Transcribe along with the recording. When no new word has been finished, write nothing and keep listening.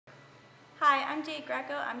Hi, I'm Jade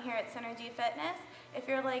Greco. I'm here at Cynergy Fitness. If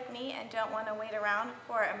you're like me and don't want to wait around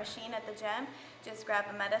for a machine at the gym, just grab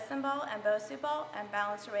a medicine ball and BOSU ball and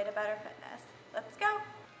balance your way to better fitness. Let's go!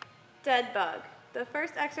 Dead bug. The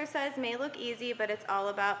first exercise may look easy, but it's all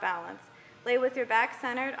about balance. Lay with your back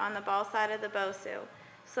centered on the ball side of the BOSU.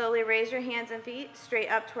 Slowly raise your hands and feet straight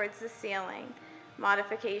up towards the ceiling.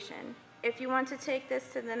 Modification. If you want to take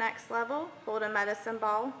this to the next level, hold a medicine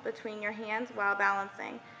ball between your hands while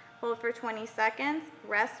balancing. Hold for 20 seconds,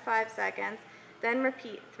 rest 5 seconds, then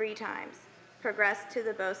repeat 3 times. Progress to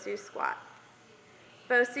the BOSU squat.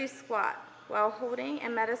 BOSU squat. While holding a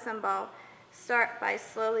medicine ball, start by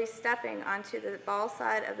slowly stepping onto the ball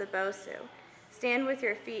side of the BOSU. Stand with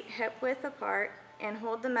your feet hip-width apart and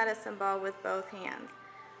hold the medicine ball with both hands.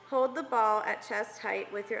 Hold the ball at chest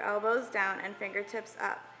height with your elbows down and fingertips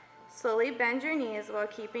up. Slowly bend your knees while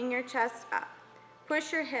keeping your chest up.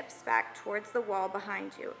 Push your hips back towards the wall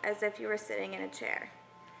behind you, as if you were sitting in a chair.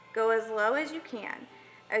 Go as low as you can.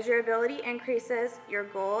 As your ability increases, your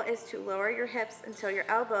goal is to lower your hips until your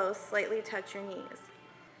elbows slightly touch your knees.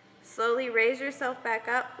 Slowly raise yourself back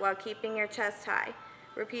up while keeping your chest high.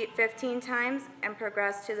 Repeat 15 times and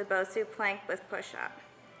progress to the BOSU plank with push-up.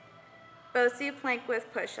 BOSU plank with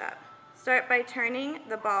push-up. Start by turning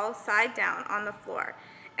the ball side down on the floor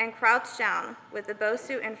and crouch down with the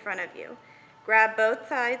BOSU in front of you. Grab both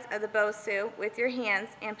sides of the BOSU with your hands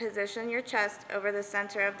and position your chest over the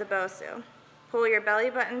center of the BOSU. Pull your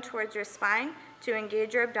belly button towards your spine to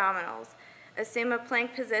engage your abdominals. Assume a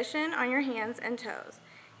plank position on your hands and toes.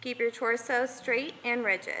 Keep your torso straight and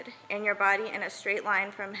rigid, and your body in a straight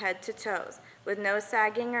line from head to toes, with no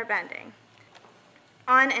sagging or bending.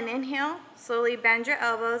 On an inhale, slowly bend your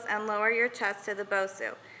elbows and lower your chest to the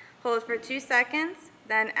BOSU. Hold for 2 seconds,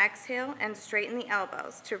 then exhale and straighten the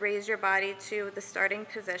elbows to raise your body to the starting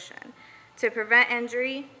position. To prevent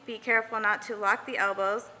injury, be careful not to lock the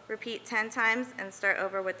elbows. Repeat 10 times and start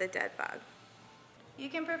over with the dead bug. You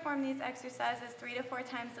can perform these exercises 3 to 4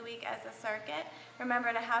 times a week as a circuit.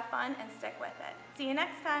 Remember to have fun and stick with it. See you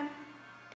next time.